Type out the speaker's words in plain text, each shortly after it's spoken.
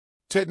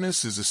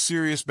Tetanus is a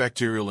serious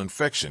bacterial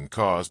infection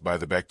caused by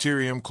the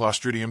bacterium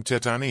Clostridium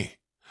tetani,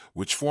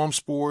 which forms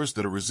spores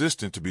that are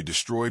resistant to be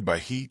destroyed by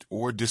heat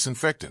or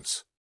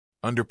disinfectants.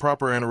 Under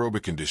proper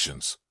anaerobic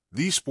conditions,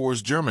 these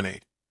spores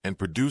germinate and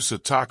produce a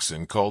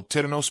toxin called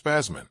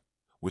tetanospasmin,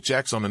 which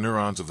acts on the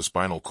neurons of the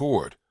spinal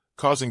cord,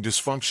 causing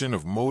dysfunction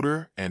of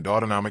motor and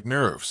autonomic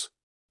nerves.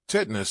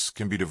 Tetanus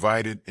can be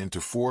divided into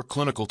 4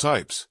 clinical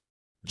types: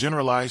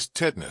 generalized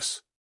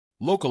tetanus,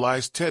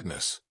 localized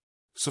tetanus,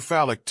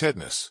 cephalic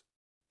tetanus,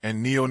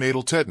 and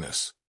neonatal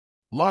tetanus.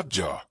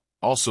 Lockjaw,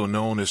 also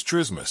known as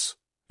trismus,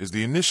 is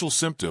the initial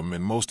symptom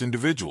in most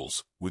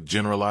individuals with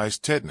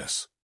generalized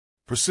tetanus.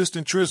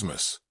 Persistent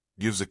trismus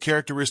gives a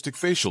characteristic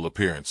facial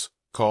appearance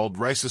called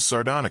Risus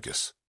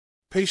sardonicus.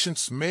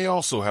 Patients may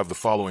also have the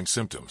following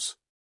symptoms: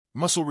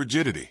 muscle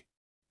rigidity,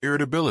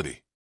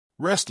 irritability,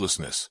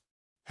 restlessness,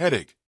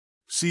 headache,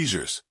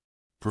 seizures,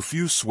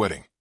 profuse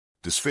sweating,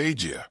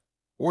 dysphagia,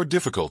 or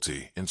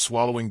difficulty in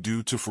swallowing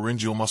due to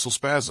pharyngeal muscle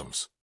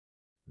spasms,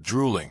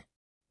 drooling,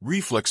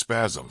 reflex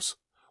spasms,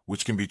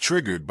 which can be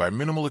triggered by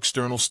minimal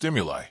external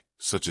stimuli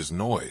such as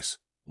noise,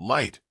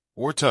 light,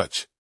 or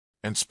touch,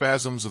 and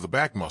spasms of the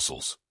back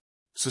muscles.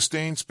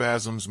 Sustained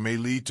spasms may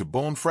lead to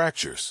bone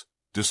fractures,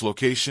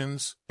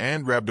 dislocations,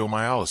 and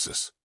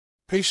rhabdomyolysis.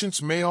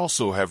 Patients may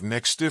also have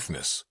neck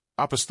stiffness,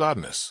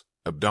 opisthotonus,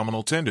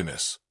 abdominal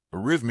tenderness,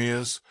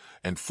 arrhythmias,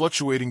 and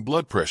fluctuating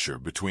blood pressure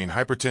between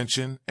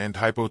hypertension and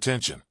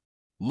hypotension.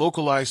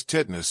 Localized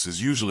tetanus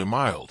is usually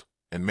mild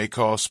and may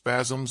cause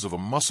spasms of a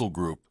muscle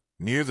group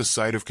near the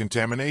site of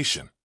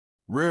contamination.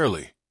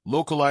 Rarely,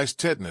 localized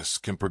tetanus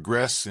can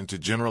progress into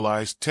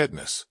generalized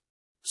tetanus.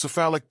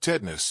 Cephalic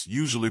tetanus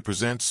usually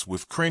presents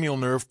with cranial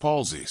nerve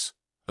palsies,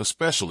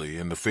 especially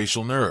in the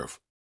facial nerve.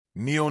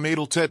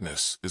 Neonatal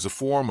tetanus is a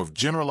form of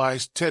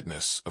generalized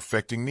tetanus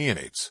affecting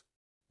neonates.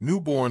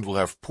 Newborns will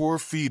have poor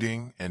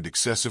feeding and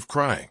excessive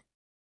crying.